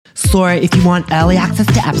So if you want early access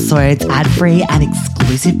to episodes, ad-free and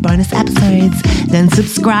exclusive bonus episodes, then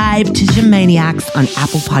subscribe to Shamaniacs on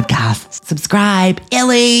Apple Podcasts. Subscribe,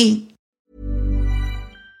 Illy!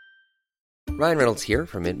 Ryan Reynolds here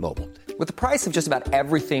from Mint Mobile. With the price of just about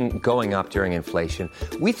everything going up during inflation,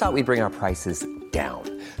 we thought we'd bring our prices down.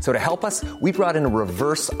 So to help us, we brought in a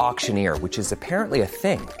reverse auctioneer, which is apparently a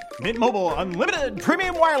thing. Mint Mobile Unlimited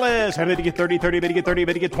Premium Wireless. How to get 30, 30, bit to get 30,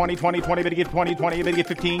 bit to get 20, 20, 20, bit to get 20, 20, bit to get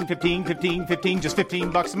 15, 15, 15, 15, just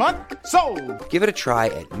 $15 a month? Sold! Give it a try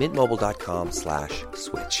at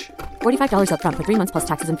mintmobile.com/switch. $45 up front for 3 months plus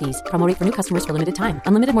taxes and fees. Promo rate for new customers for limited time.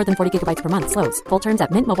 Unlimited more than 40 gigabytes per month. Slows full terms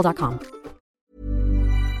at mintmobile.com.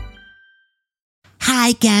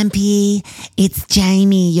 Hi, Gampy. It's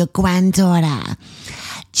Jamie, your granddaughter.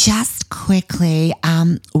 Just quickly,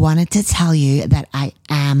 wanted to tell you that I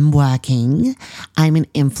am working. I'm an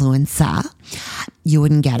influencer. You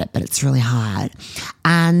wouldn't get it, but it's really hard.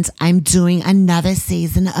 And I'm doing another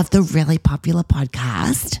season of the really popular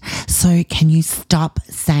podcast. So can you stop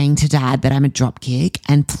saying to Dad that I'm a dropkick?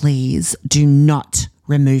 And please do not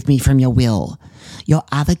remove me from your will. Your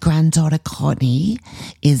other granddaughter, Courtney,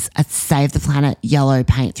 is a Save the Planet yellow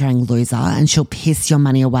paint throwing loser, and she'll piss your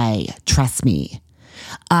money away. Trust me.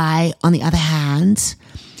 I, on the other hand,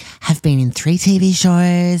 have been in 3 TV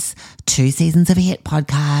shows, 2 seasons of a hit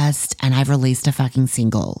podcast, and I've released a fucking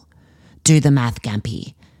single. Do the math,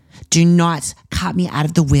 Gampy. Do not cut me out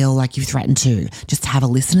of the will like you threatened to. Just have a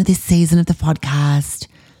listen to this season of the podcast,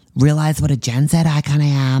 realize what a Gen Z icon I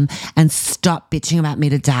am, and stop bitching about me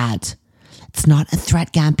to Dad. It's not a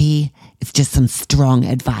threat, Gampy. It's just some strong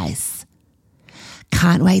advice.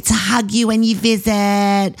 Can't wait to hug you when you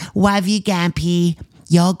visit. Love you, Gampy.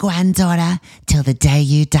 Your granddaughter till the day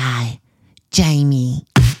you die. Jamie.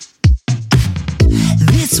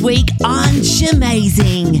 This week on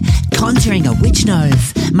Shamazing, contouring a witch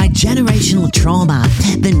nose, my generational trauma,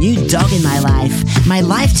 the new dog in my life, my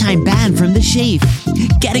lifetime ban from the sheaf,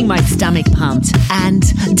 getting my stomach pumped, and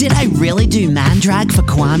did I really do man drag for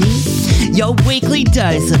Kwame? Your weekly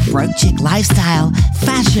dose of broke chick lifestyle,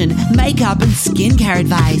 fashion, makeup and skincare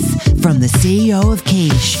advice from the CEO of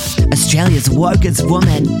Quiche, Australia's wokest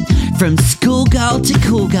woman. From schoolgirl to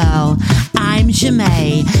cool girl, I'm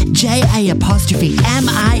Jamae, J-A''MIE.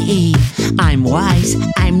 I'm white,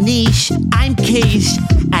 I'm niche, I'm quiche,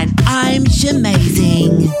 and I'm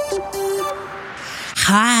Shamazing.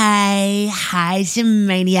 Hi,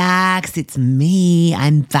 Shamaniacs. It's me.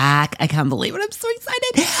 I'm back. I can't believe it. I'm so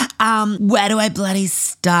excited. Where do I bloody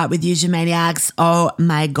start with you, Shamaniacs? Oh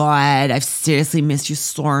my God. I've seriously missed you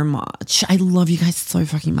so much. I love you guys so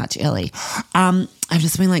fucking much, Ellie. I've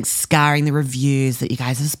just been like scouring the reviews that you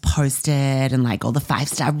guys have posted and like all the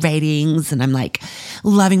 5-star ratings, and I'm like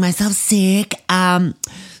loving myself sick.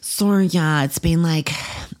 So yeah, it's been a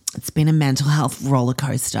mental health roller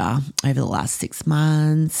coaster over the last 6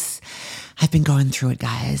 months. I've been going through it,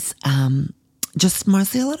 guys. Just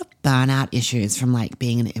mostly a lot of burnout issues from like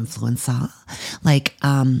being an influencer, like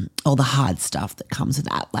all the hard stuff that comes with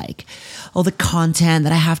that, like all the content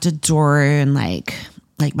that I have to do, and like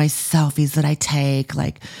my selfies that I take,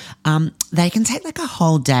 like they can take like a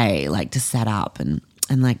whole day like to set up, and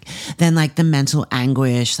like then like the mental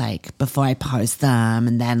anguish like before I post them,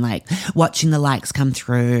 and then like watching the likes come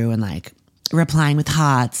through and like replying with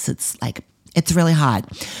hearts. It's really hard.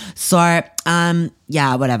 So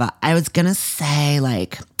yeah, whatever. I was gonna say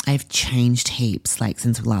like I've changed heaps like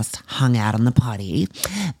since we last hung out on the potty,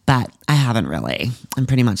 but I haven't really. I'm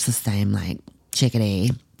pretty much the same like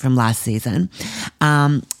chickadee from last season.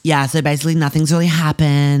 Yeah, so basically nothing's really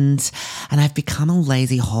happened, and I've become a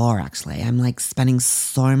lazy whore, actually. I'm like spending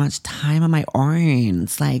so much time on my own.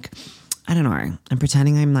 It's like, I don't know, I'm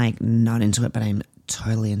pretending I'm like not into it, but I'm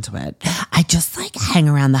totally into it. I just like hang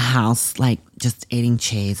around the house, like just eating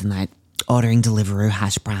cheese and like ordering Deliveroo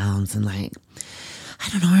hash browns and like, I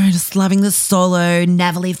don't know, just loving the solo,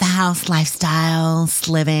 never leave the house lifestyle,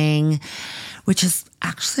 living, which is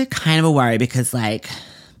actually kind of a worry because like,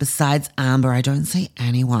 besides Amber, I don't see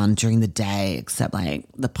anyone during the day except like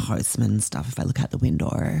the postman and stuff if I look out the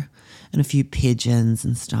window, and a few pigeons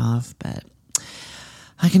and stuff. But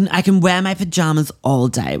I can wear my pajamas all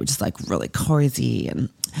day, which is like really cozy. And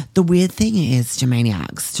the weird thing is,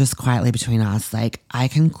 Shamaniacs, just quietly between us, like I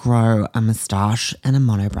can grow a moustache and a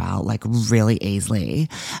monobrow like really easily,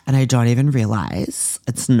 and I don't even realize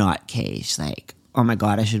it's not quiche. Like, oh my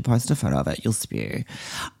God, I should post a photo of it. You'll spew.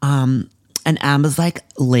 And Amber's like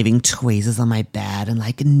leaving tweezers on my bed and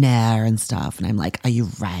like nair and stuff. And I'm like, are you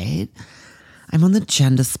right? I'm on the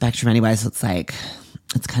gender spectrum anyway, so it's like,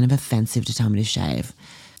 it's kind of offensive to tell me to shave.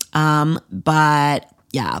 But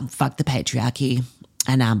yeah, fuck the patriarchy.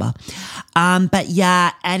 and Amber. But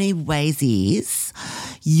yeah, anyways,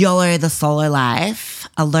 YOLO the solo life,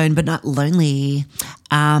 alone but not lonely.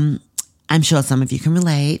 I'm sure some of you can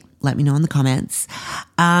relate. Let me know in the comments.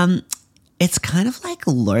 It's kind of like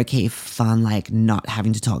low-key fun, like not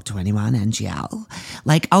having to talk to anyone, NGL.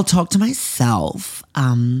 Like I'll talk to myself,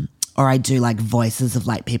 or I do like voices of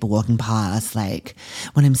like people walking past, like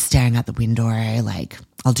when I'm staring out the window, like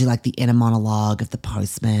I'll do like the inner monologue of the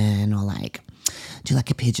postman, or like do like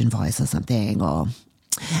a pigeon voice or something,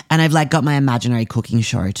 and I've like got my imaginary cooking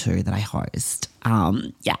show too that I host.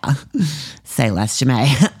 Yeah, say less, Jemay.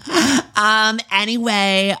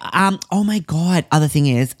 Anyway, oh my God. Other thing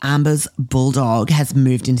is Amber's bulldog has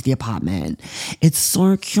moved into the apartment. It's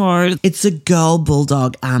so cute. It's a girl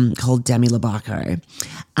bulldog, called Demi Lovato.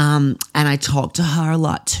 And I talk to her a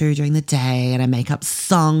lot too during the day, and I make up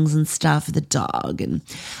songs and stuff for the dog. And,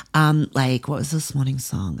 like, what was this morning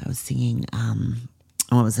song I was singing?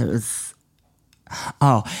 What was it? It was,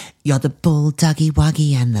 oh, you're the bulldoggy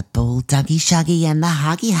wuggy and the bulldoggy shuggy and the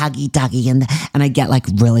huggy doggy, and I get like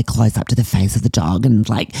really close up to the face of the dog, and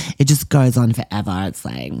like it just goes on forever. It's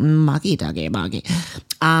like muggy doggy muggy.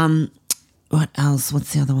 What else?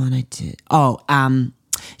 What's the other one I did? Oh,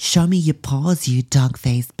 show me your paws, you dog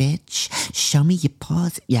face bitch. Show me your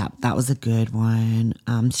paws. Yeah, that was a good one.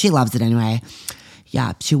 She loves it anyway.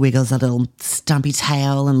 Yeah, she wiggles her little stumpy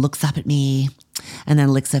tail and looks up at me, and then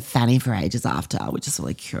licks her fanny for ages after, which is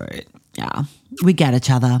really cute. Yeah, we get each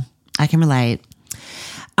other. I can relate.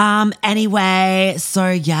 Anyway, so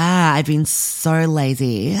yeah, I've been so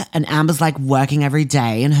lazy, and Amber's like working every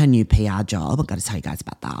day in her new PR job. I've got to tell you guys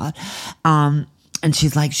about that. And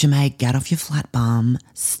she's like, Jemay, get off your flat bum,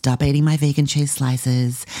 stop eating my vegan cheese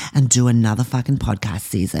slices, and do another fucking podcast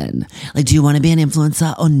season. Like, do you want to be an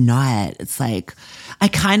influencer or not? It's like, I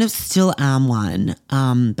kind of still am one,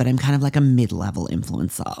 but I'm kind of like a mid-level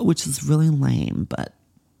influencer, which is really lame, but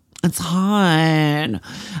it's hard.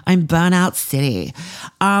 I'm burnout city.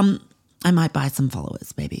 I might buy some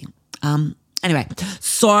followers, maybe. Anyway,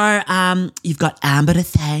 so you've got Amber to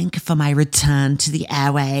thank for my return to the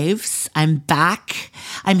airwaves. I'm back.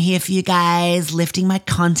 I'm here for you guys, lifting my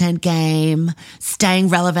content game, staying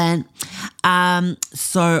relevant.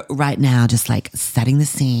 So right now, just like setting the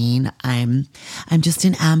scene, I'm just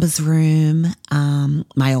in Amber's room,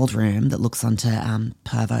 my old room that looks onto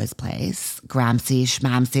Pervo's place, Gramsci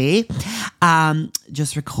Schmamsy,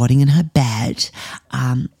 just recording in her bed.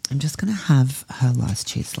 I'm just going to have her last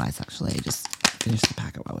cheese slice, actually. Just finish the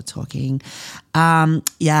packet while we're talking.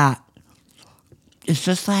 Yeah, it's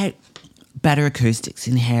just like better acoustics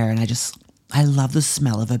in here, and I love the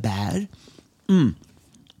smell of her bed. I'm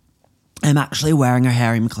actually wearing her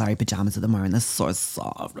Harry McClary pajamas at the moment. They're so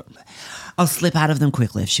soft. I'll slip out of them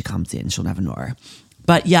quickly if she comes in. She'll never know.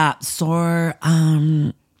 But yeah, so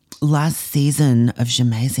last season of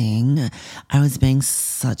Jamazing, I was being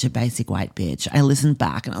such a basic white bitch. I listened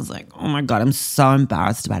back and I was like, oh my God, I'm so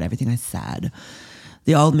embarrassed about everything I said.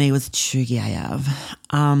 The old me was chuggy AF.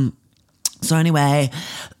 So anyway,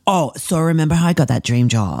 so remember how I got that dream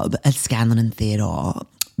job at Scanlon and Theodore?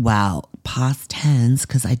 Well, past tense,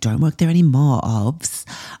 because I don't work there anymore, obvs.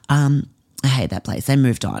 I hate that place. I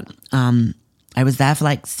moved on. I was there for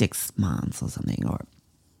like 6 months or something, or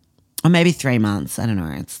maybe 3 months. I don't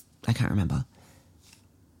know. I can't remember.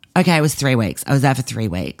 Okay, it was 3 weeks. I was there for 3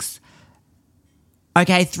 weeks.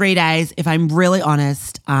 Okay, 3 days. If I'm really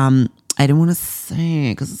honest, I didn't want to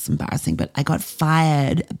say because it's embarrassing, but I got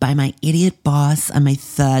fired by my idiot boss on my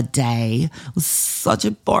 3rd day. It was such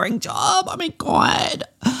a boring job. Oh my God.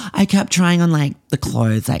 I kept trying on like the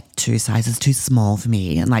clothes, like 2 sizes too small for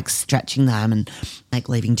me, and like stretching them and like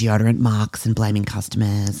leaving deodorant marks and blaming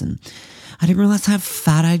customers. And I didn't realize how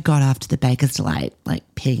fat I got after the Baker's Delight, like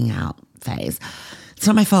pigging out phase. It's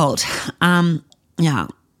not my fault. Yeah,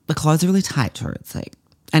 the clothes are really tight too. It's like,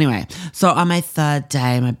 anyway, so on my 3rd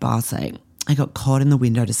day, my boss, I got caught in the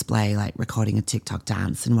window display, like recording a TikTok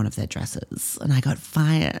dance in one of their dresses, and I got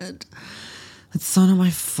fired. It's so not my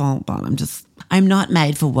fault, but I'm not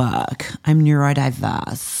made for work. I'm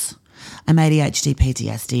neurodiverse. I'm ADHD,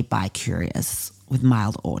 PTSD, bi-curious with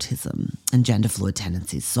mild autism and gender fluid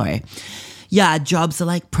tendencies. So yeah, jobs are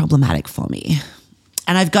like problematic for me.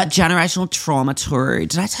 And I've got generational trauma too.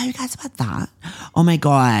 Did I tell you guys about that? Oh my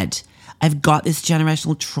God. I've got this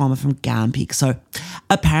generational trauma from Gampy. So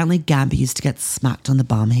apparently Gampy used to get smacked on the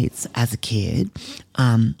bum heaps as a kid.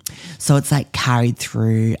 So it's like carried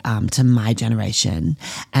through to my generation.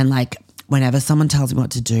 And like whenever someone tells me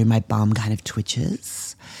what to do, my bum kind of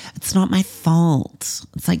twitches. It's not my fault.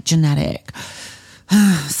 It's like genetic.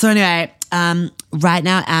 So anyway, Right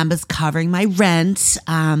now, Amber's covering my rent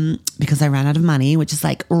because I ran out of money, which is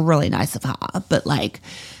like really nice of her. But like,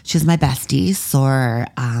 she's my bestie, so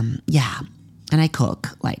yeah. And I cook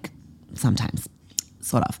like sometimes,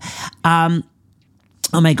 sort of.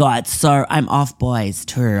 Oh my God, so I'm off boys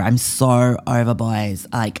too. I'm so over boys,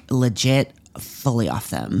 like legit fully off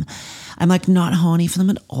them. I'm like not horny for them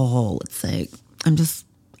at all. It's like,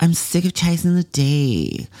 I'm sick of chasing the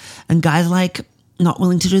D. And guys like not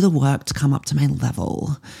willing to do the work to come up to my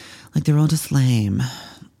level. Like they're all just lame.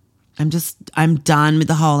 I'm done with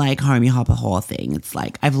the whole like homie hopper whore thing. It's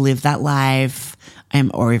like I've lived that life.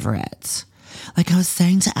 I'm over it. Like I was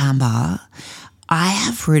saying to Amber, I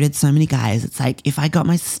have rooted so many guys. It's like if I got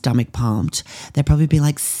my stomach pumped, there'd probably be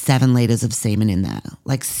like 7 liters of semen in there.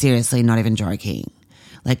 Like seriously, not even joking.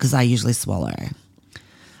 Like because I usually swallow.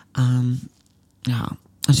 Yeah.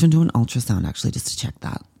 I should do an ultrasound actually just to check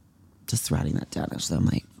that. Just writing that down actually on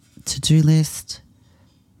my to-do list.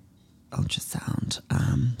 Ultrasound.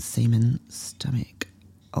 Semen, stomach,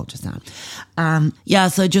 ultrasound. Yeah,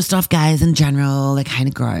 so just off guys in general, they're kind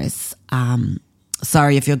of gross.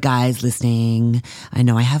 Sorry if you're guys listening. I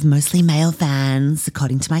know I have mostly male fans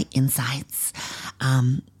according to my insights,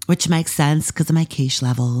 which makes sense because of my quiche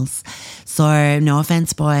levels. So no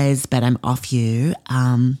offense, boys, but I'm off you.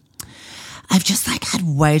 I've just like had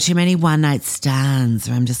way too many one night stands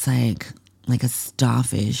where I'm just like a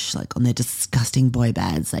starfish, like on their disgusting boy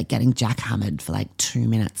beds, like getting jackhammered for like 2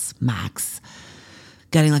 minutes max,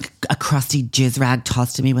 getting like a crusty jizz rag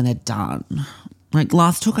tossed to me when they're done. Like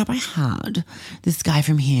last hookup I had, this guy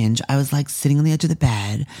from Hinge, I was like sitting on the edge of the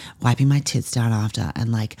bed, wiping my tits down after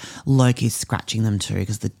and like low-key scratching them too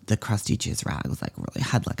because the crusty jizz rag was like really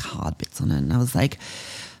had like hard bits on it. And I was like,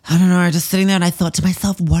 I don't know, just sitting there and I thought to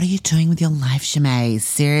myself, what are you doing with your life, Shimei?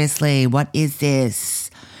 Seriously, what is this?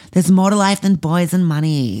 There's more to life than boys and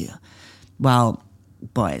money. Well,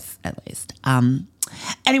 boys at least.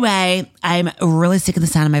 Anyway, I'm really sick of the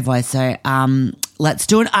sound of my voice, so let's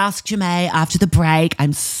do an Ask Shimei after the break.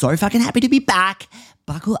 I'm so fucking happy to be back.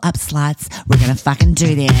 Buckle up, sluts. We're gonna fucking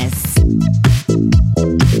do this.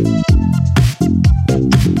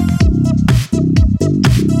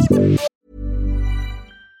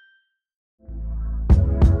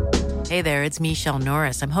 Hey there, it's Michelle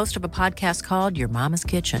Norris. I'm host of a podcast called Your Mama's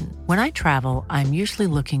Kitchen. When I travel, I'm usually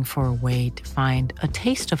looking for a way to find a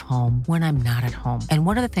taste of home when I'm not at home. And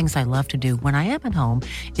one of the things I love to do when I am at home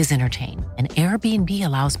is entertain. And Airbnb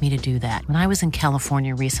allows me to do that. When I was in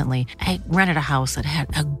California recently, I rented a house that had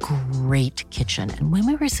a great kitchen. And when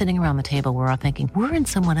we were sitting around the table, we're all thinking, we're in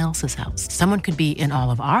someone else's house. Someone could be in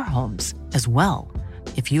all of our homes as well.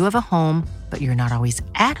 If you have a home, but you're not always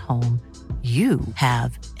at home, you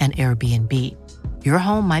have an Airbnb. Your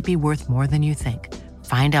home might be worth more than you think.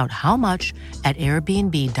 Find out how much at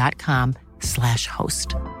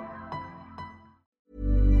airbnb.com/host.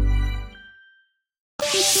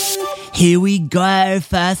 Here we go.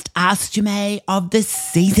 First Ask Shimei of the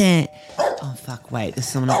season. Oh, fuck, wait. There's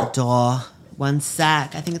someone at the door. One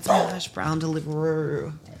sec. I think it's my hash brown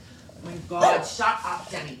Deliveroo. Oh my God, shut up,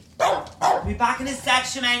 Demi. I'll be back in a sec,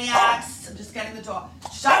 Shemaniacs. I'm just getting the door.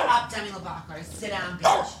 Shut up, Demi Lovato. Sit down,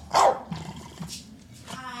 bitch.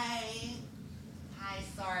 Hi.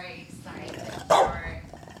 Sorry.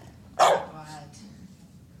 Oh God.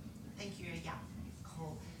 Thank you, yeah.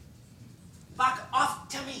 Cool. Fuck off,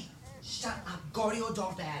 Demi. Shut up. Go to your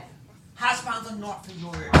dog bed. Hash browns are not for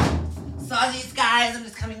you. Sorry, these guys. I'm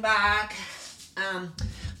just coming back.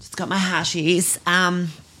 Just got my hashies.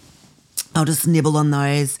 I'll just nibble on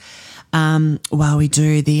those while we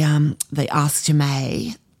do the Ask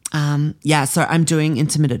Shimei. Yeah, so I'm doing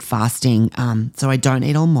intermittent fasting. So I don't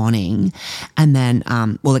eat all morning, and then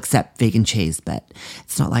well, except vegan cheese, but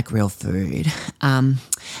it's not like real food. And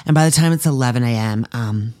by the time it's 11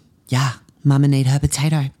 a.m., yeah, Mama need her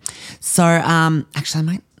potato. So actually, I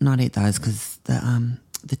might not eat those because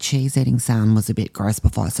the cheese eating sound was a bit gross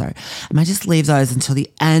before, so I might just leave those until the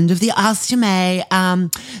end of the Ask Shimei.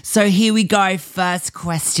 So here we go. First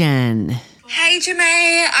question. Hey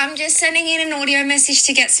Jemay, I'm just sending in an audio message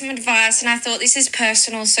to get some advice, and I thought this is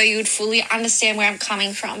personal so you would fully understand where I'm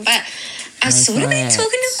coming from. But I've sort of been talking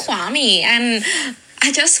to Kwame, and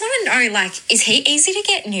I just want to know, like, is he easy to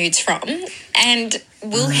get nudes from? And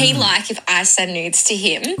will he like if I send nudes to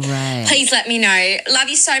him? Right. Please let me know. Love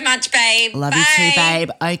you so much, babe. Love Bye. you too, babe.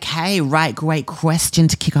 Okay, right. Great question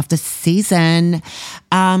to kick off the season.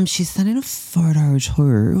 She sent in a photo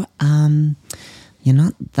too. You're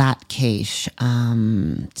not that quiche,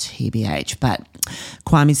 TBH, but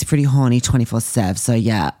Kwame's pretty horny 24/7. So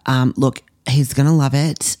yeah, look, He's going to love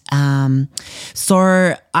it.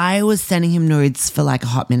 So I was sending him nudes for like a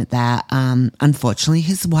hot minute there. Unfortunately,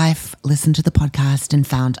 his wife listened to the podcast and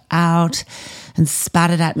found out and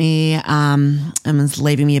spat it at me and was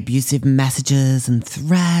leaving me abusive messages and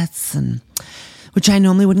threats, and which I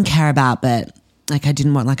normally wouldn't care about, but like I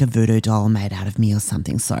didn't want like a voodoo doll made out of me or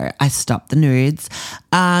something. So I stopped the nudes.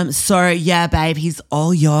 So yeah, babe, he's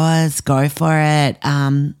all yours. Go for it.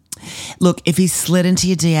 Look, if he slid into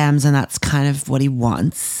your DMs and that's kind of what he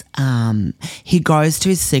wants, he goes to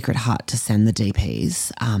his secret hut to send the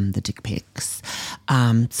DPs, the dick pics.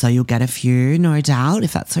 So you'll get a few, no doubt,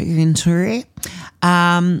 if that's what you're into.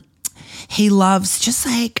 He loves just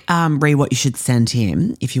like read what you should send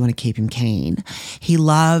him if you want to keep him keen. He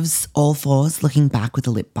loves all fours looking back with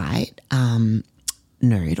a lip bite.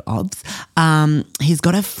 Nude, obs. He's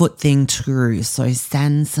got a foot thing too, so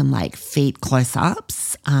send some like feet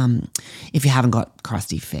close-ups if you haven't got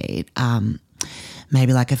crusty feet.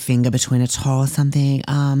 Maybe like a finger between a toe or something.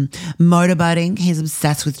 Motorboating, he's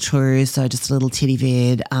obsessed with too, so just a little titty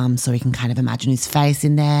vid so he can kind of imagine his face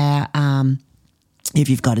in there. If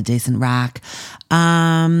you've got a decent rack.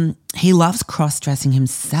 He loves cross-dressing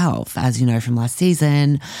himself, as you know from last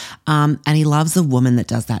season, and he loves a woman that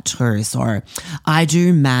does that too. So I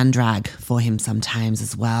do man drag for him sometimes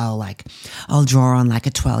as well. Like I'll draw on like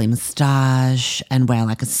a twirly moustache and wear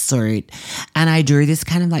like a suit, and I do this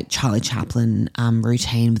kind of like Charlie Chaplin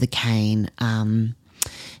routine with a cane.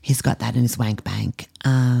 He's got that in his wank bank.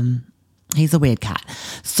 He's a weird cat.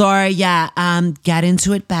 So, yeah, get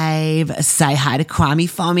into it, babe. Say hi to Kwame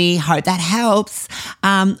for me. Hope that helps.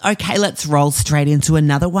 Okay, let's roll straight into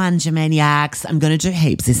another one, Jamaniacs. I'm going to do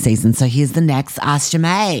heaps this season, so here's the next Ask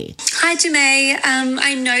Jamae. Hi, Jamae.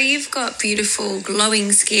 I know you've got beautiful,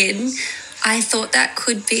 glowing skin. I thought that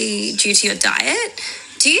could be due to your diet.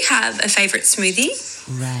 Do you have a favourite smoothie?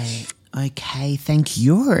 Right. Okay, thank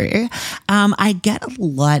you. I get a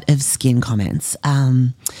lot of skin comments.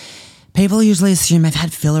 People usually assume I've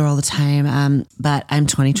had filler all the time, but I'm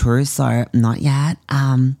 22, so not yet.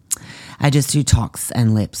 I just do tox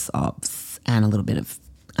and lips ops and a little bit of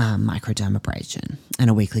microdermabrasion and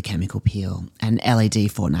a weekly chemical peel and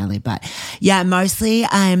LED fortnightly. But yeah, mostly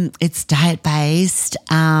it's diet-based.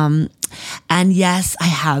 And yes, I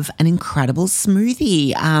have an incredible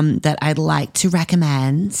smoothie that I'd like to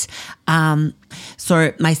recommend.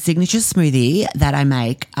 So my signature smoothie that I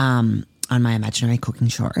make on my imaginary cooking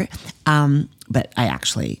show, but I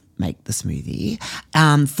actually make the smoothie.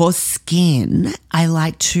 For skin, I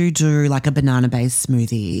like to do like a banana-based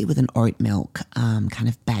smoothie with an oat milk kind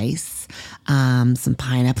of base, some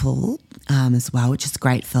pineapple as well, which is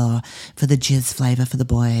great for the jizz flavour for the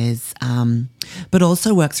boys, but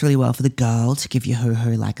also works really well for the girl to give your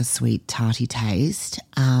hoo-hoo like a sweet tarty taste.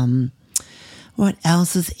 What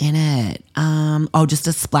else is in it? Just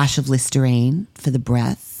a splash of Listerine for the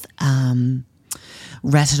breath.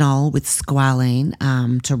 Retinol with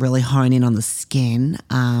squalene to really hone in on the skin.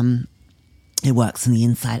 It works on the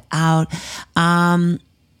inside out.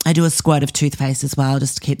 I do a squirt of toothpaste as well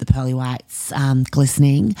just to keep the pearly whites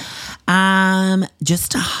glistening.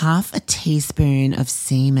 Just a half a teaspoon of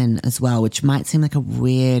semen as well, which might seem like a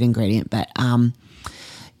weird ingredient, but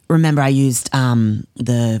remember I used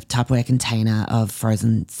the Tupperware container of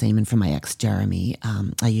frozen semen from my ex, Jeremy.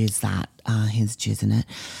 I used that, his jizz in it.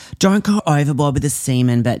 Don't go overboard with the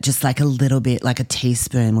semen, but just like a little bit, like a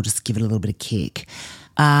teaspoon will just give it a little bit of kick.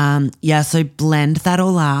 So blend that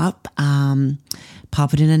all up.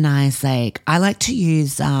 Pop it in a nice, I like to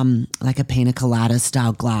use like a pina colada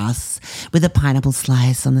style glass with a pineapple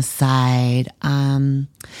slice on the side. And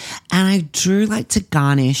I do like to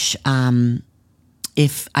garnish,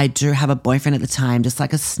 if I do have a boyfriend at the time, just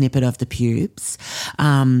like a snippet of the pubes,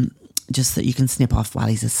 just that you can snip off while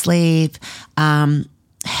he's asleep.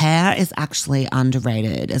 Hair is actually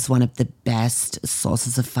underrated as one of the best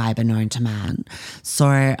sources of fibre known to man.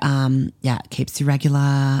 So, it keeps you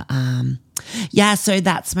regular. So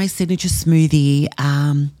that's my signature smoothie.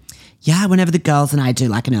 Whenever the girls and I do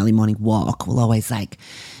like an early morning walk, we'll always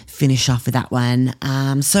finish off with that one.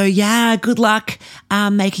 Good luck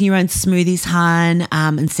making your own smoothies, hun,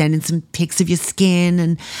 and send in some pics of your skin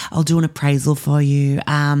and I'll do an appraisal for you.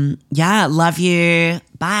 Love you.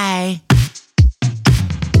 Bye.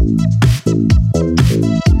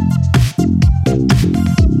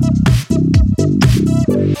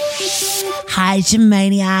 Hi,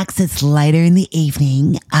 Jamaniacs. It's later in the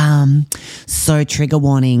evening. So trigger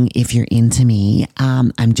warning if you're into me.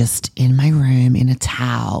 I'm just in my room in a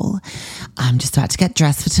towel. I'm just about to get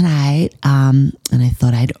dressed for tonight. And I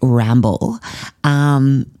thought I'd ramble.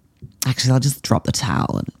 Actually, I'll just drop the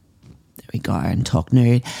towel and we go, and talk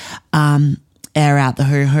nude. Air out the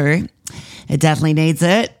hoo-hoo. It definitely needs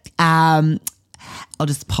it. I'll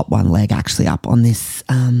just pop one leg actually up on this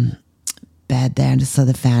bed there, just so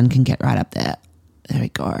the fan can get right up there. There we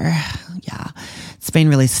go. Yeah, it's been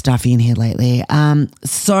really stuffy in here lately.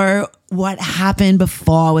 So what happened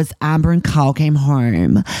before was Amber and Carl came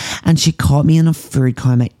home and she caught me in a food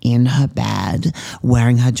coma in her bed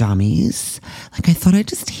wearing her jammies. Like, I thought I'd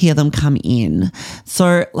just hear them come in.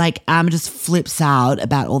 So like Amber just flips out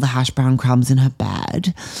about all the hash brown crumbs in her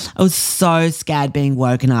bed. I was so scared being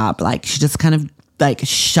woken up. Like, she just kind of like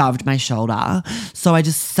shoved my shoulder. So I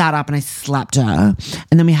just sat up and I slapped her.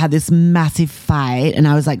 And then we had this massive fight and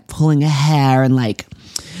I was like pulling her hair and like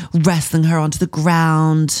wrestling her onto the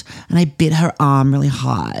ground, and I bit her arm really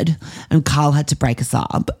hard and Carl had to break us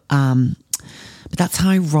up. But that's how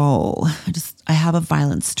I roll. I have a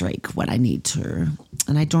violent streak when I need to,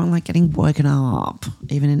 and I don't like getting woken up,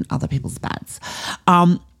 even in other people's beds.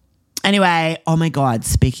 Anyway, oh my God,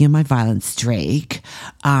 speaking of my violent streak,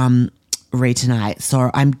 tonight.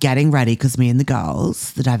 So I'm getting ready because me and the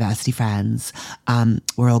girls, the diversity friends,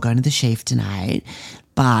 we're all going to the Sheaf tonight.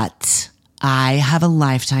 But I have a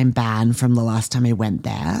lifetime ban from the last time I went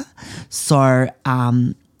there. So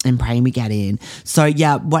I'm praying we get in. So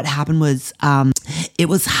yeah, what happened was it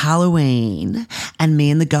was Halloween and me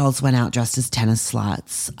and the girls went out dressed as tennis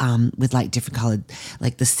sluts with like different coloured,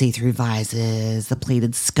 like the see-through visors, the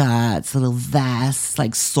pleated skirts, the little vests,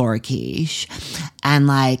 like Sorokish, and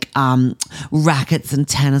like rackets and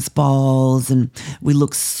tennis balls, and we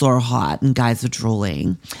looked so hot and guys were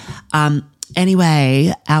drooling.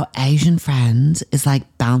 Anyway, our Asian friend is like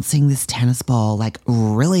bouncing this tennis ball like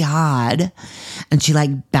really hard, and she like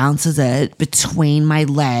bounces it between my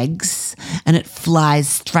legs and it flies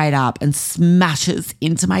straight up and smashes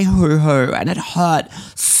into my hoo-hoo, and it hurt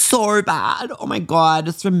so bad. Oh my God,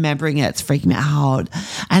 just remembering it, it's freaking me out.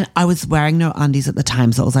 And I was wearing no undies at the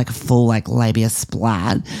time, so it was like a full like labia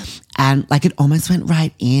splat, and like it almost went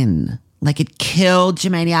right in. Like, it killed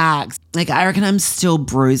Jamaniacs. Like, I reckon I'm still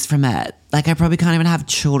bruised from it. Like, I probably can't even have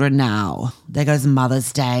children now. There goes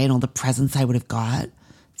Mother's Day and all the presents I would have got.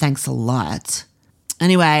 Thanks a lot.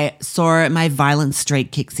 Anyway, so my violent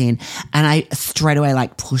streak kicks in and I straight away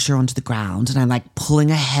like push her onto the ground and I'm like pulling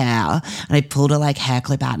her hair, and I pulled her like hair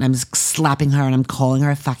clip out and I'm just slapping her and I'm calling her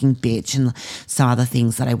a fucking bitch and some other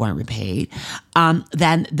things that I won't repeat.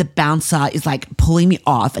 Then the bouncer is like pulling me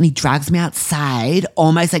off and he drags me outside,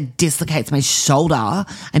 almost like dislocates my shoulder.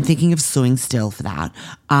 I'm thinking of suing still for that.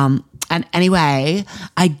 And anyway,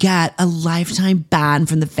 I get a lifetime ban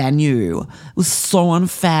from the venue. It was so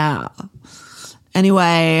unfair.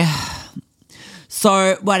 Anyway,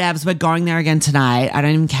 so whatever, so we're going there again tonight. I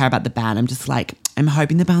don't even care about the ban. I'm just like, I'm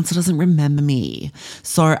hoping the bouncer doesn't remember me.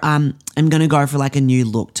 So I'm going to go for like a new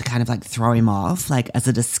look to kind of like throw him off, like as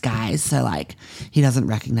a disguise, so like he doesn't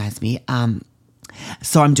recognize me.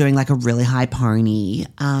 So I'm doing like a really high pony.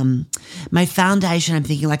 My foundation, I'm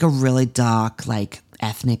thinking like a really dark, like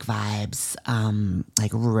ethnic vibes,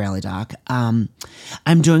 like really dark.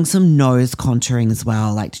 I'm doing some nose contouring as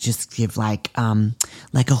well, like to just give like a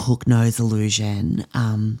hook nose illusion.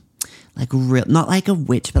 Like real, not like a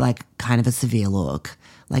witch, but like kind of a severe look,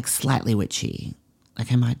 like slightly witchy.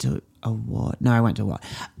 Like I might do a what? No, I won't do what.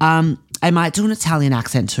 I might do an Italian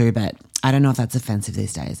accent too, but I don't know if that's offensive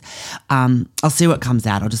these days. I'll see what comes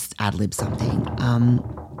out. I'll just ad-lib something.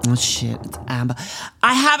 Oh shit, it's Amber.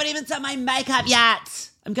 I haven't even done my makeup yet.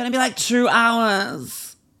 I'm going to be like 2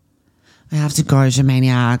 hours. I have to go,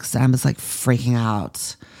 Jamaniacs. Amber's like freaking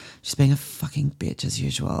out. She's being a fucking bitch as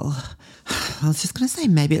usual. I was just going to say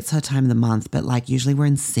maybe it's her time of the month, but like usually we're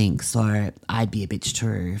in sync, so I'd be a bitch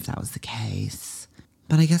too if that was the case.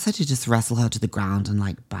 But I guess I did just wrestle her to the ground and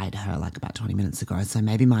like bite her like about 20 minutes ago, so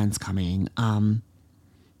maybe mine's coming.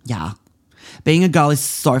 Yeah. Being a girl is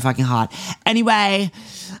so fucking hard. Anyway,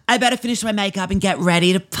 I better finish my makeup and get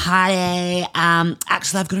ready to party.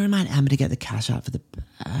 Actually, I've got to remind Amber to get the cash out for the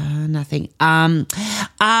nothing.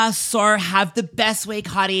 So have the best week,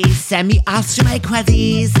 hotties. Send me Ask My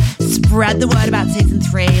Quezzies. Spread the word about season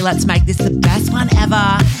 3. Let's make this the best one ever.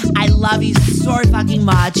 I love you so fucking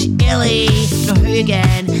much. Illy,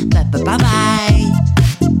 Gahugan. Bye-bye.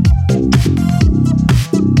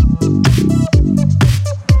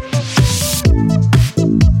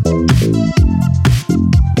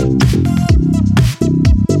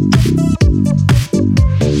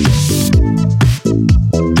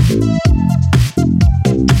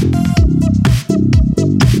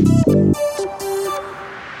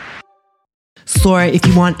 So if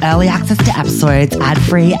you want early access to episodes,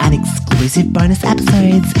 ad-free and exclusive bonus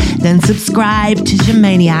episodes, then subscribe to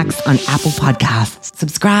Shamaniacs on Apple Podcasts.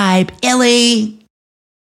 Subscribe, Illy!